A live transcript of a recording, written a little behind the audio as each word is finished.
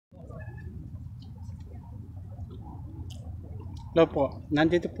Hello po.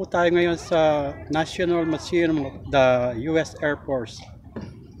 Nandito po tayo ngayon sa National Museum of the U.S. Air Force.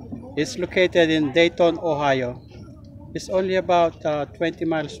 It's located in Dayton, Ohio. It's only about 20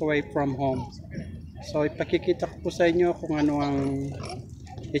 miles away from home. So ipakikita ko po sa inyo kung ano ang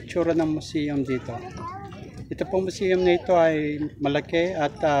itsura ng museum dito. Ito pong museum na ito ay malaki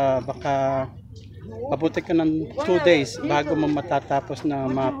at baka abutin ka ng 2 days bago mo matatapos na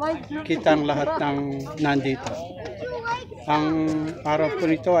makita ang lahat ng nandito. Ang araw po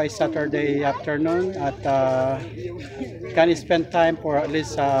nito ay Saturday afternoon at can spend time for at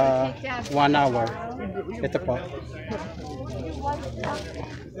least 1 hour. Ito po.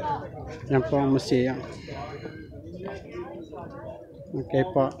 Yan po ang museum. Okay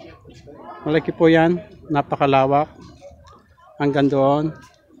po. Malaki po yan. Napakalawak. Hanggang doon.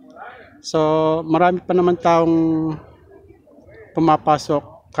 So, marami pa naman taong pumapasok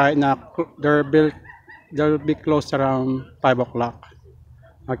kahit na they'll be closed around 5 o'clock.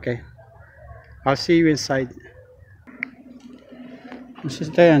 Okay. I'll see you inside. This is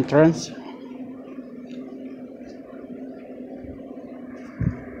the entrance.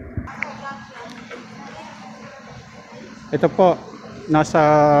 Ito po, nasa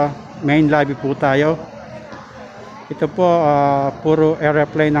main lobby po tayo. Ito po, puro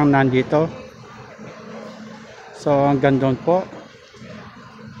airplane ang nandito. So, hanggang doon po.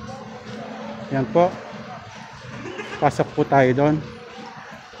 Yan po. Pasok po tayo doon.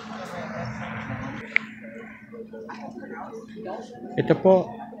 Ito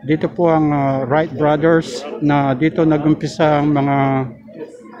po, dito po ang Wright Brothers na dito nag-umpisa ang mga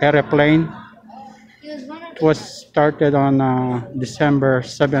airplane. It was started on December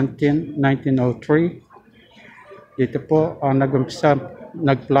 17, 1903. Dito po nag-umpisa,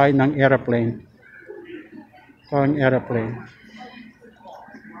 nag-fly ng airplane. Ito ang airplane.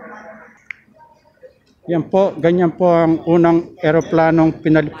 Yan po, ganyan po ang unang aeroplanong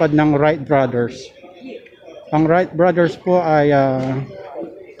pinalipad ng Wright Brothers. Ang Wright Brothers po ay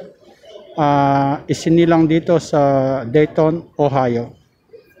isinilang dito sa Dayton, Ohio.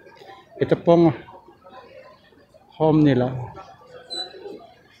 Ito pong home nila.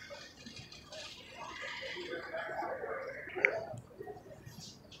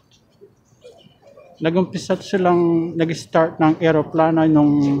 Nag-umpisa silang nag-start ng aeroplano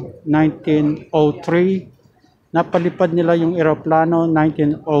noong 1903. Napalipad nila yung aeroplano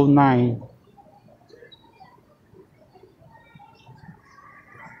 1909.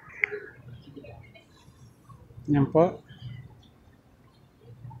 Yan po.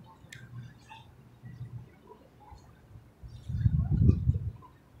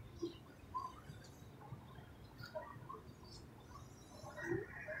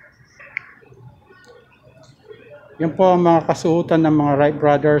 Yan po ang mga kasuotan ng mga Wright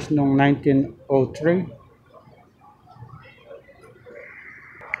Brothers noong 1903.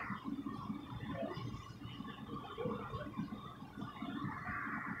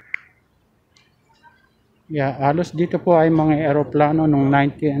 Yeah, halos dito po ay mga aeroplano noong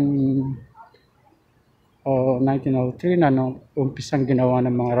 1903 na nung umpisang ginawa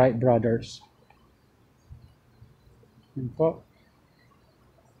ng mga Wright Brothers. Yan po.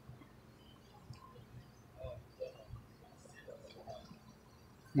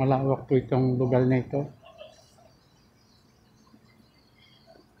 Malawak po itong lugar na ito.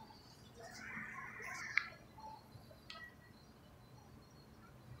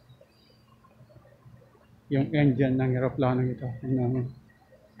 Yung engine ng aeroplano ito.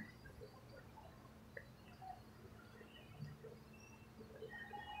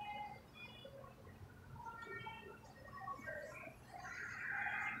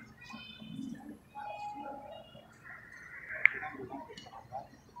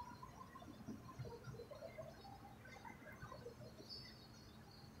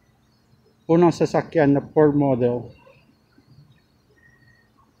 Unang sasakyan na Ford model.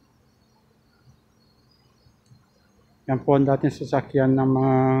 Yan po ang dating sasakyan ng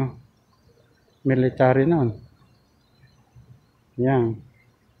mga military noon. Yan.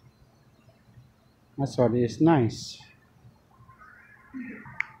 Sorry, is nice.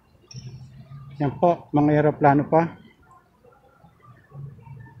 Yan po, mga aeroplano pa.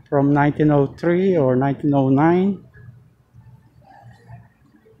 From 1903 or 1909.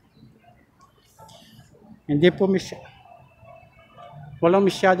 Hindi po walang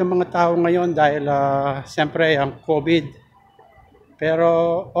masyadong mga tao ngayon dahil siyempre ang COVID. Pero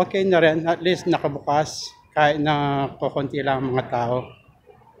okay na rin, at least nakabukas kahit na kukunti lang ang mga tao.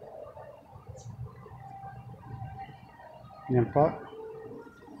 Yan po.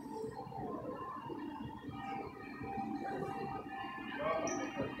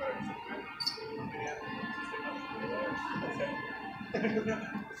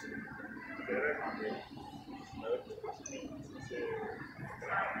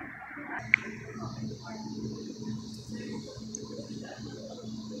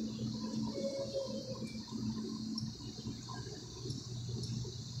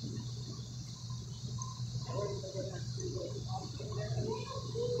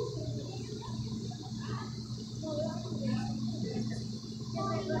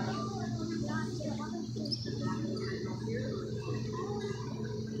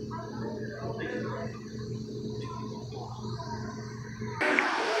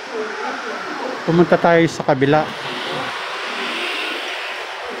 Pumunta tayo sa kabila.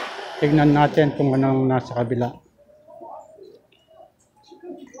 Tignan natin kung anong nasa kabila.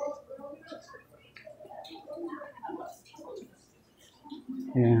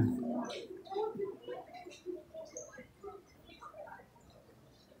 Ayan.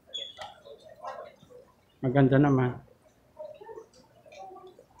 Maganda naman.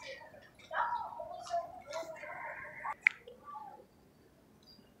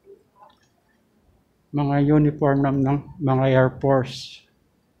 Mga uniform ng mga Air Force.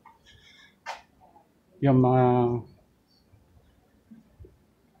 Yung mga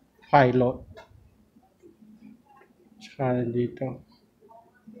pilot. Tsaka dito.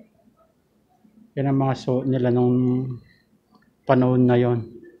 Yan ang mga suot nila nung panahon na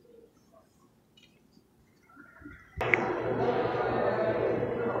yon.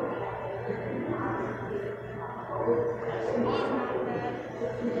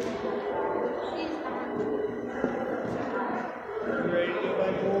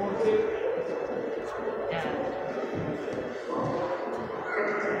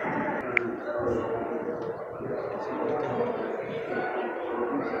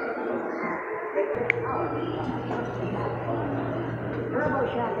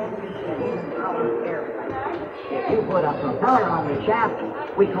 If you put a propeller on the shaft,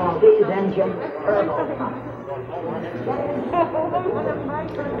 we call these engines turbopumps.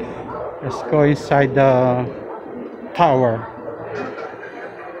 Let's go inside the tower.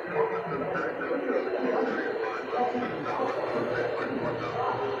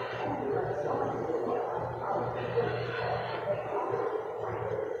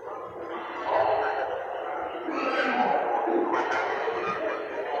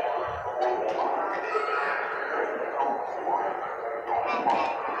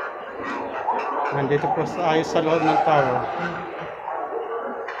 Nandito po tayo sa loob ng tower.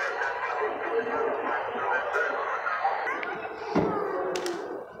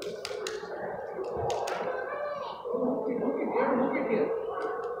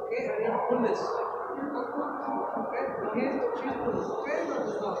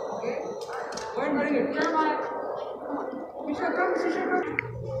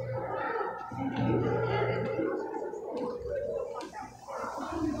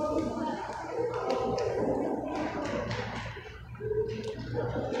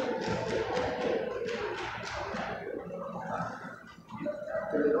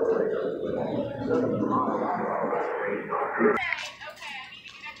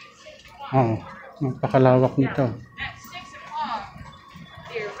 Oh, napakalawak nito. At 6 o'clock,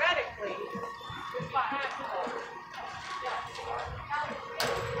 theoretically,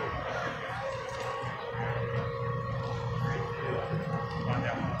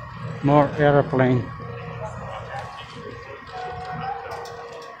 More airplane.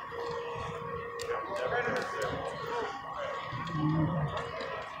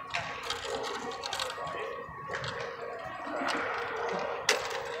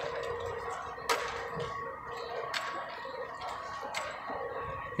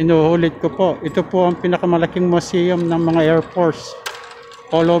 Inuulit ko po, ito po ang pinakamalaking museum ng mga Air Force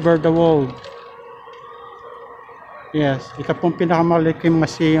all over the world. Yes, ito po ang pinakamalaking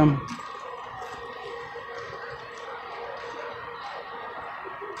museum.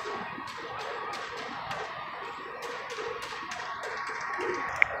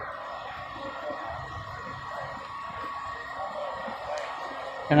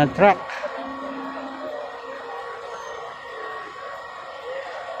 Yan ang truck.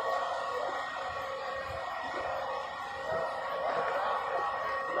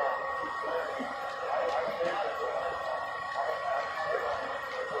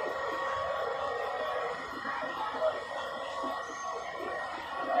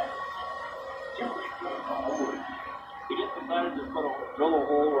 You just decided to drill a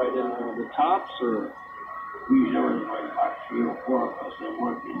hole right in the tops, or There was like about 3 or 4 of us that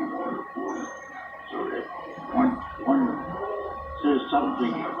worked in the water for it. So that one says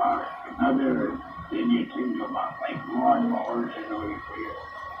something about another, then you think about like lawnmowers and all you figure.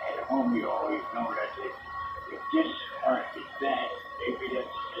 At home you always know that if this part is bad,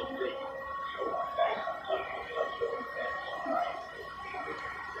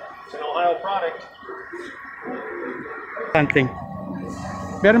 product. Something.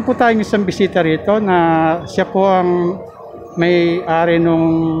 Meron po tayong isang bisita rito na siya po ang may-ari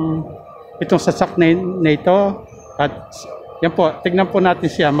itong sasakyan na ito. At yan po, tignan po natin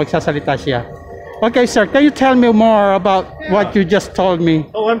siya, magsasalita siya. Okay, sir, can you tell me more about what you just told me?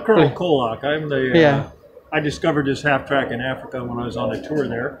 Oh, I'm Colonel Kolak. I'm the. Yeah. I discovered this half track in Africa when I was on a tour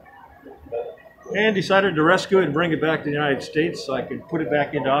there, and decided to rescue it and bring it back to the United States so I could put it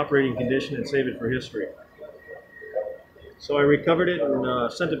back into operating condition and save it for history. So I recovered it and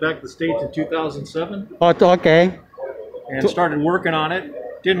sent it back to the States in 2007 Oh, okay. and started working on it.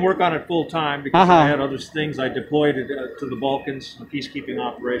 Didn't work on it full time because I had other things. I deployed it to the Balkans, peacekeeping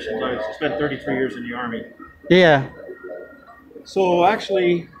operations. I spent 33 years in the Army. Yeah. So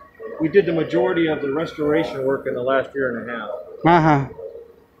actually, we did the majority of the restoration work in the last year and a half. Uh-huh.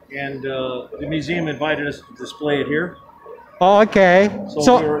 And the museum invited us to display it here. Oh, okay.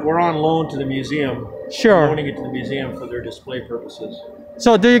 So we're on loan to the museum. Sure. Loaning it to the museum for their display purposes.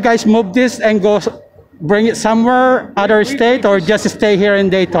 So do you guys move this and go bring it somewhere, other state, or just stay here in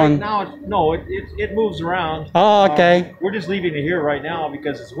Dayton? Right now, it moves around. Oh, okay. We're just leaving it here right now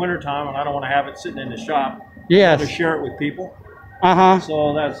because it's winter time and I don't want to have it sitting in the shop. Yes. To share it with people. Uh-huh.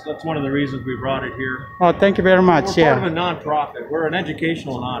 So that's one of the reasons we brought it here. Oh, thank you very much. We're part of a nonprofit. We're an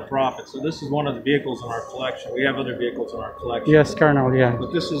educational nonprofit. So this is one of the vehicles in our collection. We have other vehicles in our collection. Yes, Colonel, yeah.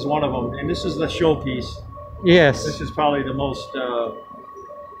 But this is one of them. And this is the showpiece. Yes. This is probably the most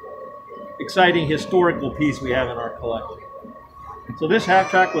exciting historical piece we have in our collection. So this half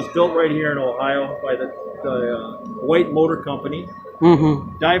track was built right here in Ohio by the White Motor Company.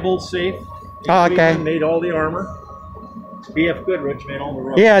 Mm-hmm. Diebold Safe. Oh, okay. Made all the armor. B.F. Goodrich made all the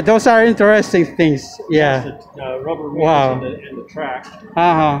rubber. Yeah, those are interesting things. Yeah. The rubber wheels Wow. and the track.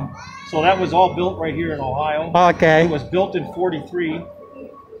 Uh-huh. So that was all built right here in Ohio. Okay. It was built in 43.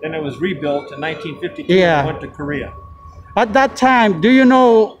 Then it was rebuilt in 1952 Yeah. and went to Korea. At that time, do you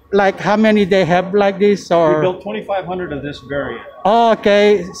know like how many they have like this, We or? built 2,500 of this variant. Oh,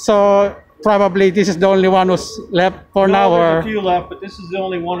 okay. So probably this is the only one who's left for now, There's or a few left, but this is the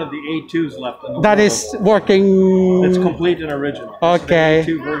only one of the A2s left in the that world. is working. It's complete and original. Okay. This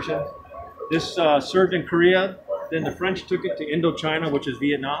is the A2 version. This served in Korea. Then the French took it to Indochina, which is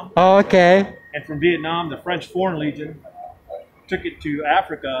Vietnam. Oh, okay. And from Vietnam, the French Foreign Legion took it to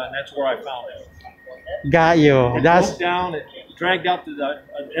Africa, and that's where I found it. Got you. It That's broke down. It dragged out to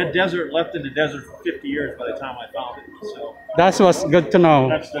a desert, left in the desert for 50 years by the time I found it. So that was good to know.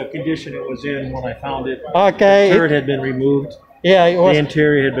 that's the condition it was in when I found it. Okay. The turret had been removed. Yeah, it was. The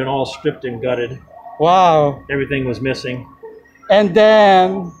interior had been all stripped and gutted. Wow. Everything was missing. And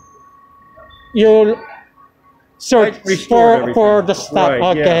then you search restored for everything. the stuff. Right,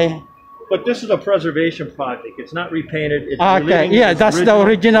 Okay. yeah. But this is a preservation project. It's not repainted. It's Okay. leaving Yeah, its that's the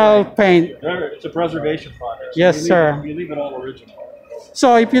original paint. It's a preservation project. So Yes, we leave sir. We leave it all original.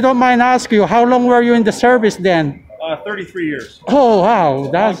 So if you don't mind ask you, how long were you in the service then? 33 years. Oh wow,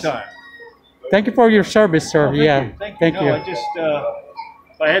 Long that's. time. Thank you for your service, sir. Oh, thank yeah. you. Thank you. you. No, I just,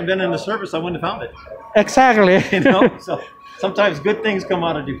 if I hadn't been in the service, I wouldn't have found it. Exactly. You know, so sometimes good things come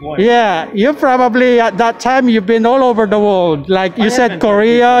out of deployment. Yeah, you probably at that time you've been all over the world. Like you I had said, been to a few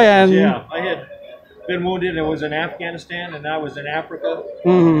Korea places, and. yeah, I had been wounded. I was in Afghanistan, and I was in Africa.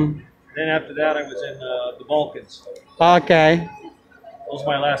 Mhm. Then after that, I was in the Balkans. Okay. Those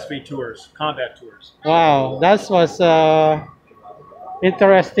were my last 3 tours, combat tours. Wow, that was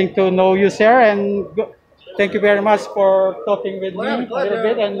interesting to know you, sir, and thank you very much for talking with me a little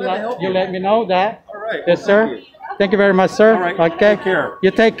bit, and you let me know that. All right. Yes, well, sir. thank you. Thank you very much, sir. All right, Okay. take care.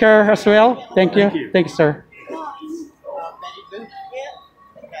 You take care as well. Thank you. Thank you. Thank you, sir.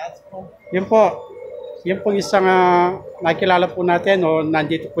 Yun po. Yun po isang nakilala po natin, o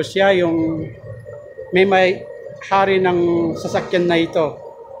nandito po siya, yung may hari ng sasakyan na ito.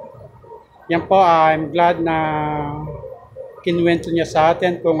 Yan po, I'm glad na kinuwento niya sa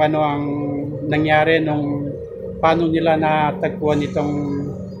atin kung ano ang nangyari nung paano nila natagpuan itong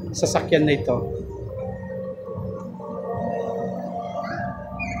sasakyan na ito.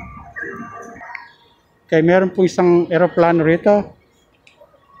 Okay, meron po isang eroplano rito.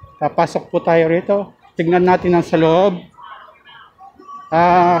 Papasok po tayo rito. Tingnan natin ang sa loob.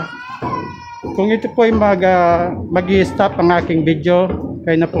 Kung ito po ay mag-i-stop ang aking video,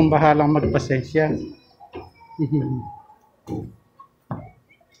 kayo na pong bahalang magpasensya.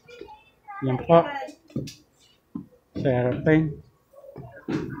 Yan po. Sa aeroplane.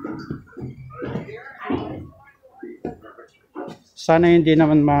 Sana hindi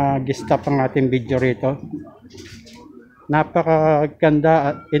naman mag-stop ang ating video rito. Napakaganda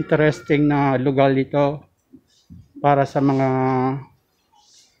at interesting na lugar dito para sa mga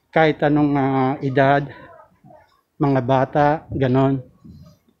kahit anong edad, mga bata, ganon.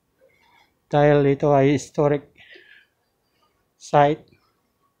 Dahil ito ay historic site,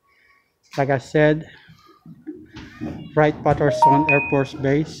 like I said, Wright-Patterson Air Force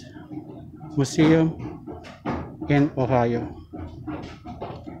Base Museum in Ohio.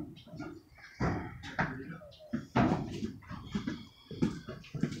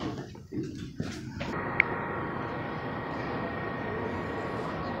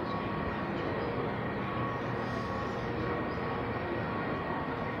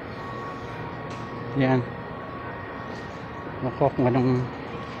 Yan. Ako kung anong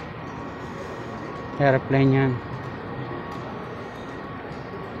airplane yan.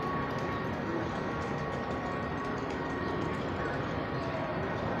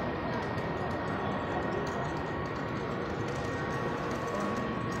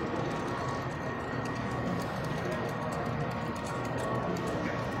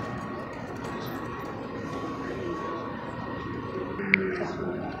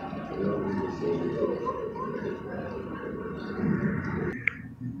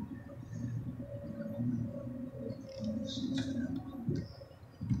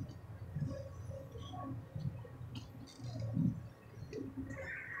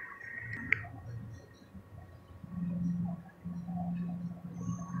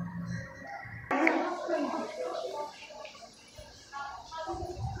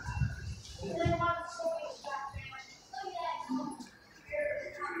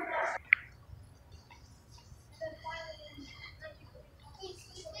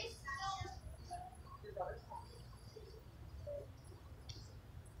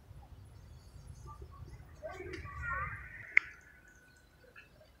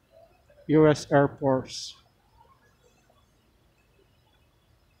 US Air Force.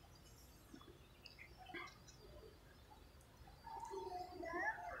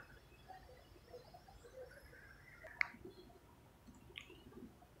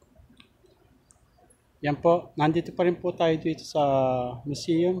 Yan po, nandito pa rin po tayo dito sa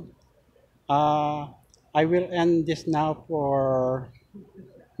museum. I will end this now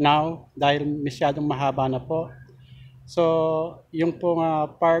dahil masyadong mahaba na po. So, yung pong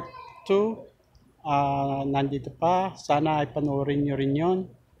part 2, nandito pa. Sana ay panoorin nyo rin yon.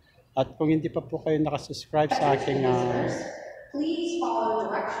 At kung hindi pa po kayo nakasubscribe sa aking Please follow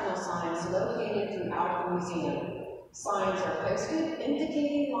directional signs located throughout the museum. Signs are posted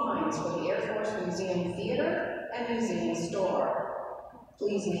indicating lines for the Air Force Museum Theater and Museum Store.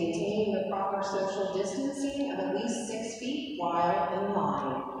 Please maintain the proper social distancing of at least 6 feet while in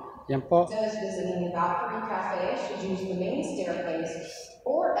line. yan po. Those visiting the Valkyrie Cafe should use the main staircase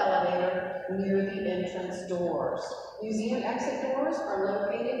or elevator near the entrance doors. Museum exit doors are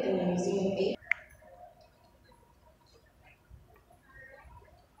located in the museum apron.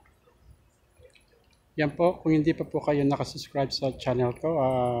 Yan po, kung hindi pa po kayo nakasubscribe sa channel ko,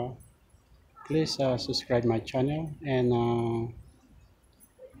 please subscribe my channel and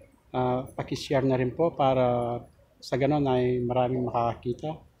pakishare na rin po para sa ganon ay maraming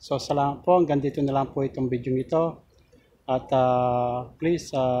makakakita. So salamat po, hanggang dito na lang po itong video ito at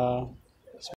please